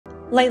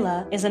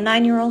Leila is a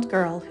 9-year-old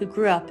girl who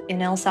grew up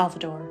in El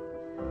Salvador.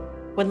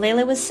 When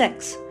Leila was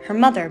 6, her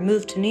mother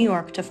moved to New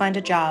York to find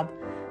a job,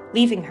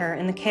 leaving her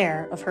in the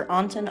care of her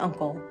aunt and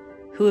uncle,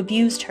 who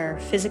abused her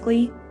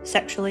physically,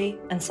 sexually,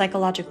 and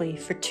psychologically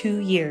for 2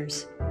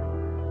 years.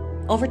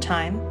 Over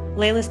time,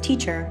 Leila's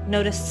teacher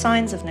noticed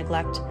signs of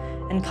neglect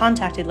and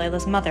contacted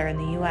Leila's mother in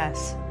the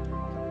U.S.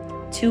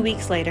 2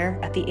 weeks later,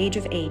 at the age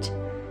of 8,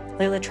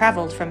 Leila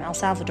traveled from El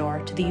Salvador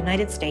to the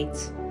United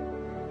States.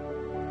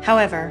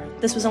 However,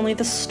 this was only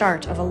the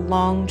start of a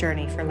long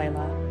journey for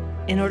Leila.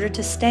 In order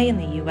to stay in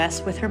the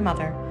U.S. with her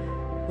mother,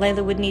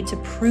 Leila would need to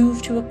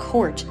prove to a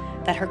court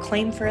that her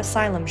claim for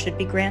asylum should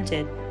be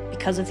granted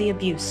because of the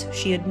abuse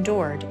she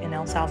endured in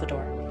El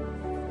Salvador.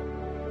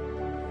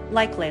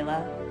 Like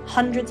Leila,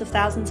 hundreds of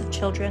thousands of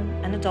children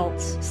and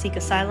adults seek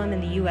asylum in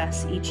the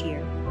U.S. each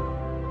year,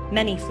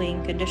 many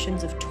fleeing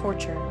conditions of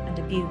torture and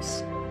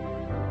abuse.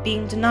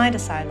 Being denied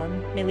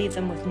asylum may leave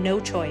them with no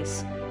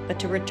choice but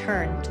to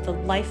return to the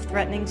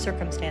life-threatening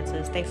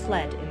circumstances they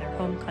fled in their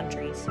home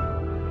countries.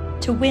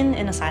 To win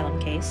an asylum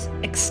case,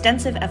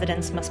 extensive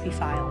evidence must be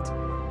filed.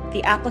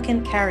 The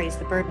applicant carries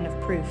the burden of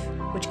proof,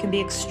 which can be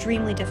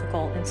extremely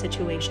difficult in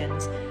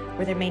situations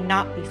where there may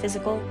not be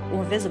physical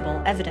or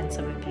visible evidence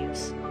of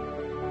abuse.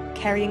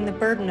 Carrying the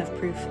burden of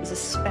proof is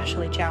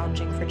especially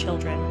challenging for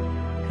children,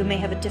 who may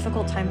have a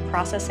difficult time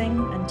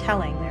processing and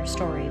telling their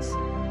stories.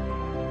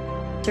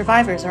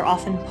 Survivors are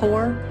often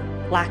poor,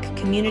 lack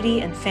community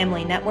and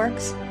family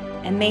networks,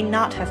 and may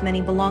not have many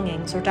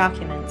belongings or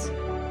documents,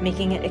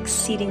 making it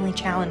exceedingly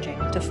challenging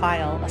to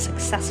file a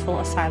successful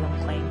asylum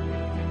claim.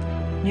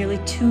 Nearly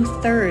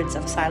 2/3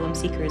 of asylum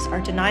seekers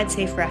are denied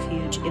safe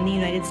refuge in the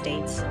United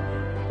States,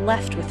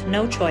 left with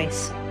no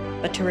choice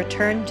but to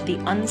return to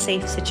the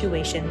unsafe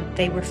situation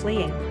they were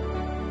fleeing.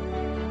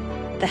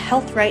 The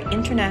HealthRight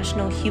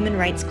International Human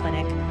Rights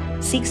Clinic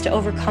seeks to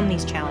overcome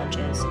these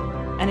challenges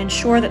and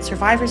ensure that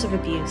survivors of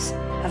abuse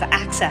have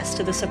access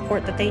to the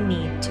support that they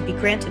need to be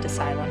granted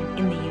asylum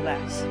in the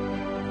U.S.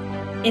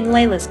 In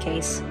Leila's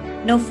case,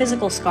 no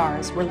physical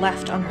scars were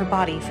left on her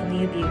body from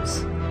the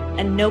abuse,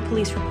 and no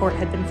police report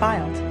had been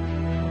filed.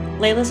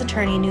 Leila's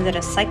attorney knew that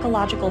a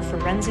psychological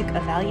forensic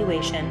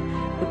evaluation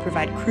would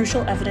provide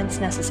crucial evidence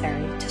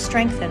necessary to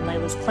strengthen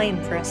Leila's claim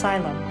for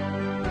asylum,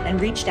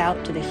 and reached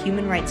out to the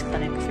Human Rights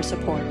Clinic for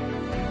support.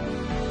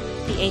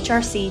 The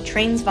HRC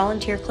trains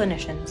volunteer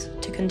clinicians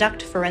to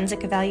conduct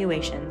forensic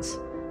evaluations,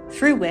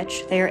 through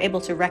which they are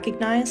able to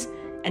recognize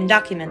and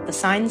document the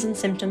signs and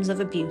symptoms of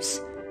abuse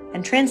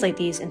and translate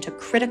these into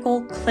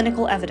critical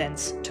clinical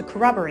evidence to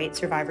corroborate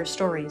survivor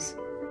stories.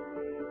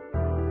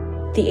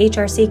 The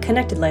HRC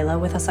connected Leila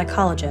with a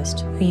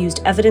psychologist who used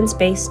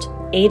evidence-based,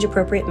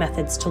 age-appropriate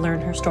methods to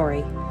learn her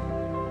story.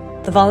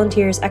 The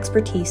volunteers'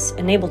 expertise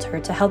enabled her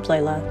to help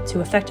Leila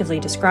to effectively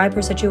describe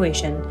her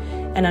situation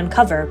and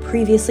uncover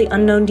previously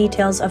unknown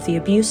details of the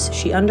abuse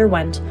she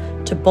underwent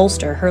to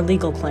bolster her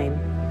legal claim.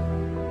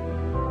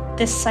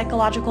 This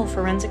psychological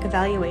forensic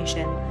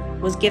evaluation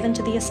was given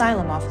to the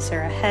asylum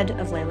officer ahead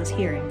of Leila's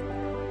hearing,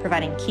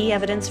 providing key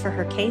evidence for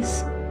her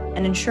case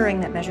and ensuring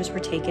that measures were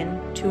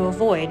taken to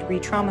avoid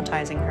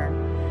re-traumatizing her,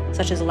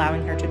 such as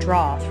allowing her to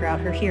draw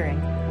throughout her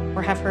hearing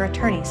or have her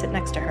attorney sit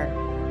next to her.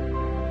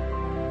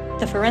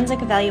 The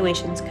forensic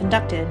evaluations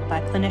conducted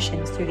by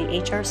clinicians through the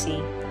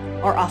HRC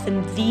are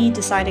often the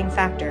deciding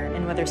factor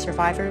in whether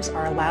survivors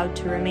are allowed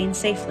to remain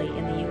safely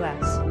in the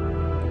U.S.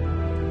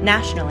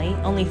 Nationally,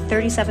 only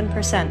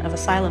 37% of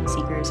asylum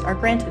seekers are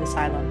granted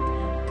asylum,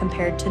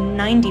 compared to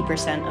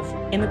 90%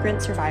 of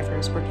immigrant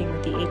survivors working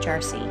with the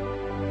HRC.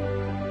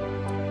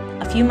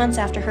 A few months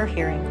after her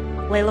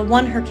hearing, Leila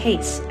won her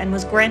case and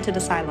was granted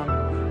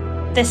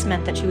asylum. This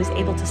meant that she was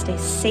able to stay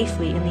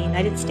safely in the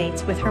United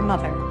States with her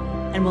mother,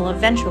 and will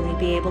eventually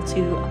be able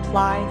to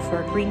apply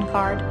for a green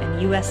card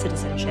and U.S.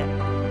 citizenship.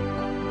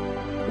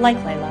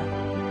 Like Leila,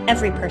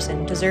 every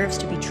person deserves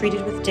to be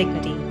treated with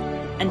dignity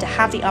and to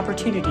have the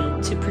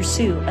opportunity to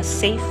pursue a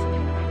safe,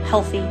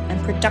 healthy, and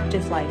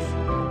productive life,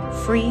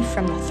 free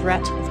from the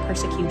threat of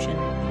persecution.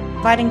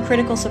 Providing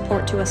critical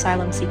support to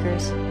asylum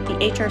seekers, the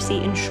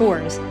HRC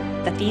ensures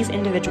that these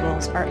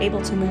individuals are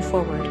able to move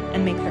forward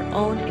and make their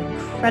own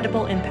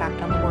incredible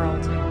impact on the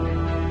world.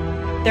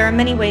 There are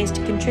many ways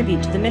to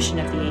contribute to the mission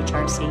of the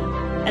HRC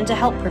and to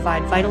help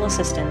provide vital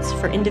assistance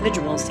for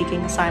individuals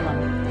seeking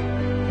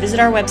asylum. Visit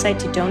our website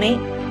to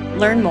donate,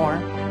 learn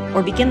more,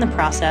 or begin the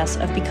process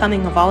of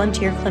becoming a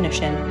volunteer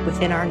clinician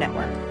within our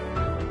network.